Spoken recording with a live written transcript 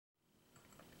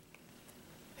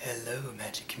Hello,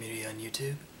 Magic community on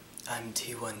YouTube. I'm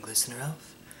T1 Glistener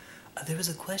Elf. There was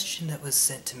a question that was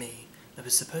sent to me that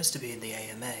was supposed to be in the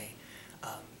AMA,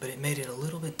 but it made it a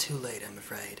little bit too late, I'm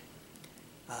afraid.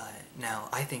 Now,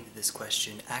 I think that this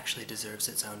question actually deserves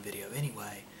its own video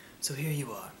anyway, so here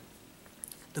you are.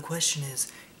 The question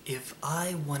is, if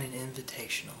I won an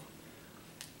Invitational,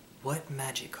 what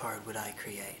magic card would I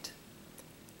create?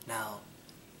 Now,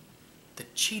 the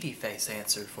cheaty face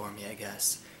answer for me, I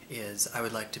guess, is I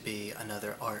would like to be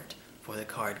another art for the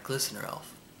card Glistener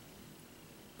Elf.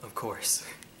 Of course,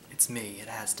 it's me, it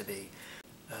has to be.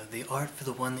 The art for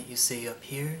the one that you see up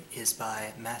here is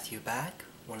by Matthew Back,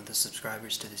 one of the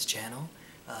subscribers to this channel.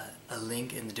 A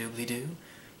link in the doobly-doo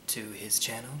to his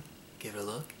channel, give it a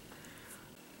look.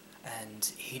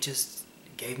 And he just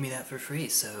gave me that for free,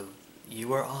 so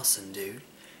you are awesome, dude.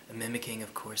 Mimicking,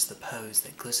 of course, the pose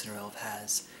that Glistener Elf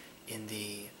has in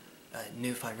the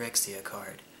new Phyrexia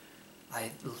card.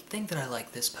 I think that I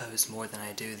like this pose more than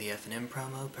I do the F&M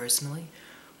promo, personally,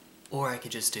 or I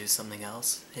could just do something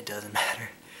else. It doesn't matter.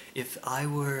 If I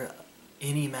were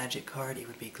any magic card, it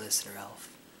would be Glistener Elf.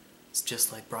 It's just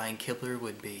like Brian Kibler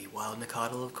would be Wild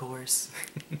Nicodle, of course.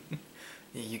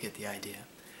 Yeah, you get the idea.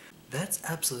 That's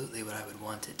absolutely what I would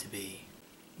want it to be.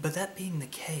 But that being the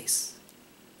case,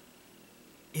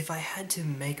 if I had to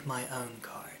make my own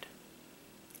card...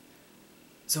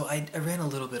 So I ran a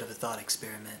little bit of a thought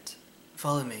experiment.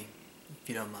 Follow me, if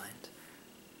you don't mind.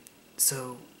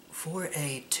 So, for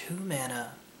a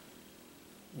 2-mana,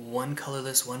 1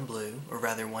 colorless, 1 blue, or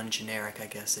rather 1 generic, I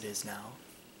guess it is now,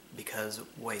 because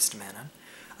waste mana,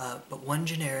 but 1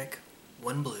 generic,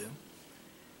 1 blue,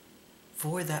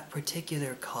 for that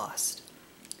particular cost,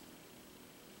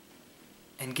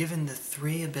 and given the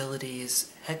 3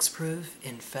 abilities Hexproof,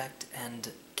 Infect, and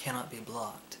Cannot Be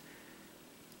Blocked,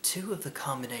 2 of the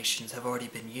combinations have already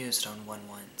been used on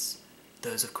 1/1s.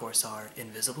 Those, of course, are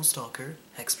Invisible Stalker,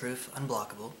 Hexproof,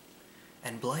 Unblockable,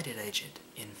 and Blighted Agent,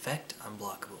 Infect,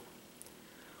 Unblockable.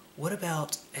 What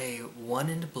about a 1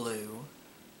 in blue,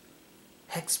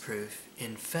 Hexproof,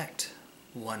 Infect,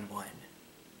 1/1?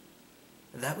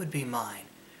 That would be mine.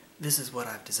 This is what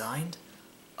I've designed.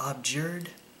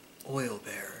 Abjured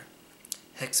Oilbearer.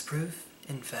 Hexproof,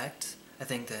 Infect. I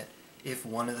think that if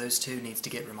one of those two needs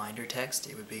to get reminder text,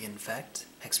 it would be Infect.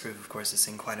 Hexproof, of course, has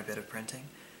seen quite a bit of printing.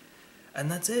 And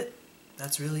that's it.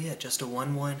 That's really it. Just a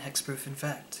 1/1 Hexproof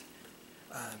Infect.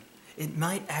 It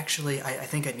might actually... I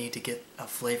think I need to get a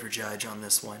flavor judge on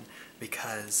this one,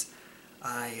 because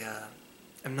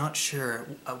I'm not sure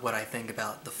what I think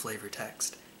about the flavor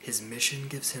text. His mission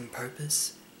gives him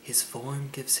purpose, his form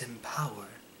gives him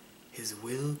power, his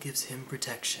will gives him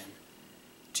protection.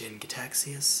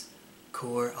 Jin-Gitaxias,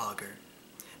 Core Augur.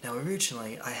 Now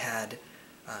originally I had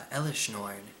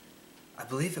Elishnorn. I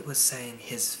believe it was saying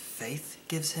his faith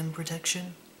gives him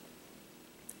protection?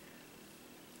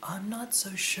 I'm not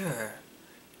so sure.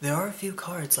 There are a few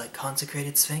cards like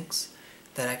Consecrated Sphinx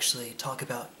that actually talk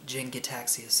about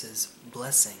Jin-Gitaxias'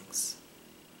 blessings.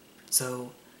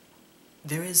 So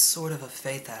there is sort of a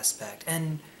faith aspect,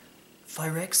 and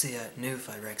Phyrexia, new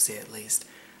Phyrexia at least,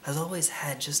 has always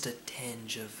had just a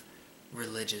tinge of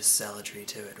religious zealotry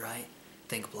to it, right?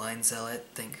 Think Blind Zealot,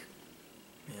 think,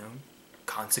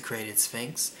 Consecrated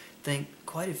Sphinx, think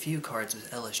quite a few cards with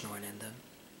Elishnorn in them,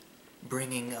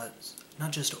 bringing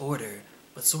not just order,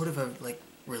 but sort of a,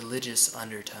 religious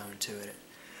undertone to it.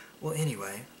 Well,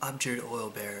 anyway, Abjured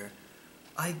Oilbearer,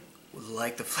 I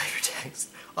like the flavor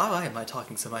text. Why am I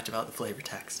talking so much about the flavor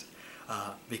text?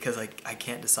 Because I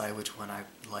can't decide which one I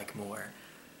like more.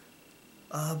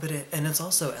 And it's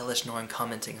also Elishnorn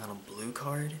commenting on a blue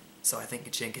card, so I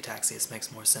think Jin-Gitaxias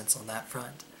makes more sense on that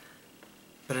front.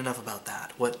 But enough about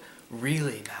that. What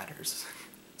really matters,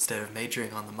 instead of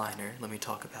majoring on the minor, let me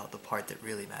talk about the part that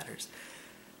really matters.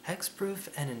 Hexproof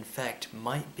and Infect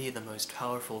might be the most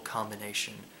powerful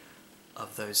combination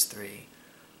of those 3.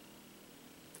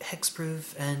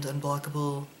 Hexproof and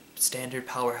Unblockable, standard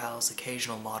powerhouse,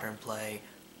 occasional modern play,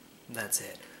 that's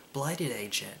it. Blighted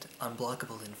Agent,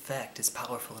 Unblockable Infect is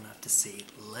powerful enough to see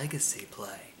legacy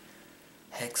play.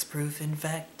 Hexproof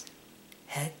Infect?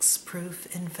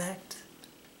 Hexproof Infect?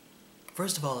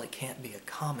 First of all, it can't be a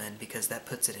common because that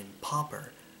puts it in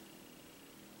Pauper.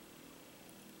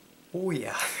 Oh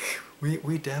yeah,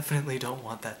 we definitely don't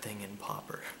want that thing in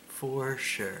Pauper, for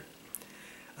sure.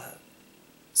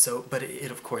 But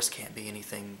it of course can't be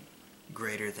anything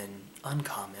greater than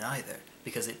uncommon either,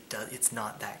 because it's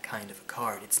not that kind of a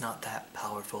card. It's not that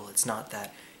powerful, it's not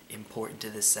that important to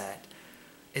the set.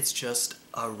 It's just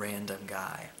a random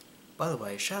guy. By the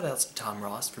way, shoutouts to Tom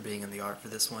Ross for being in the art for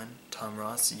this one. Tom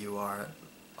Ross, you are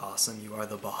awesome, you are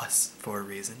the boss for a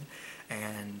reason,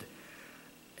 and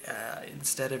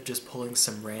instead of just pulling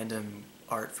some random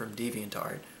art from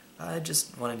DeviantArt, I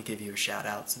just wanted to give you a shout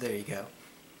out, so there you go.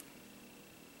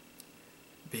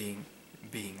 Being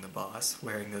the boss,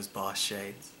 wearing those boss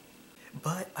shades.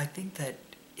 But I think that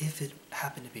if it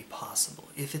happened to be possible,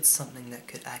 if it's something that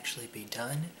could actually be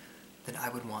done, then I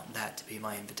would want that to be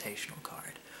my invitational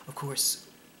card. Of course,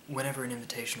 whenever an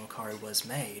invitational card was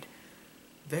made,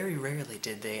 very rarely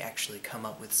did they actually come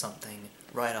up with something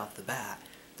right off the bat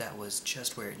that was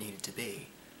just where it needed to be.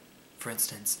 For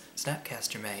instance,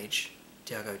 Snapcaster Mage,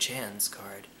 Diago Chan's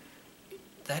card,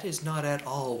 that is not at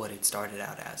all what it started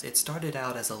out as. It started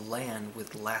out as a land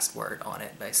with last word on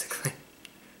it, basically.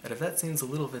 And if that seems a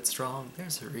little bit strong,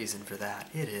 there's a reason for that.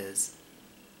 It is.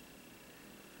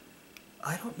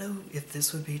 I don't know if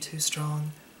this would be too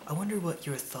strong. I wonder what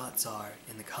your thoughts are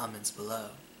in the comments below.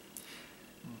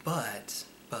 But,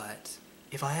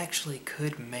 if I actually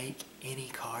could make any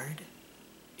card,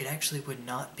 it actually would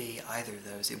not be either of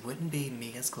those. It wouldn't be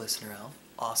me as Glistener Elf,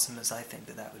 awesome as I think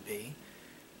that that would be.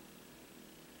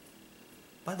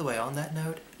 By the way, on that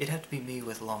note, it'd have to be me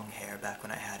with long hair back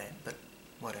when I had it, but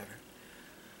whatever.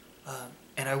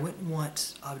 And I wouldn't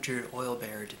want Abjured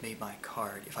Oilbearer to be my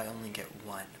card if I only get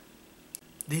one.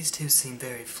 These two seem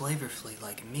very flavorfully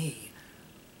like me,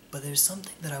 but there's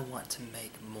something that I want to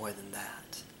make more than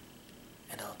that.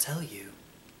 And I'll tell you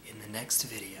in the next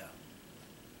video.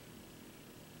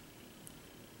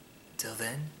 Till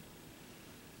then,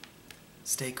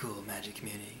 stay cool, Magic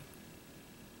Community.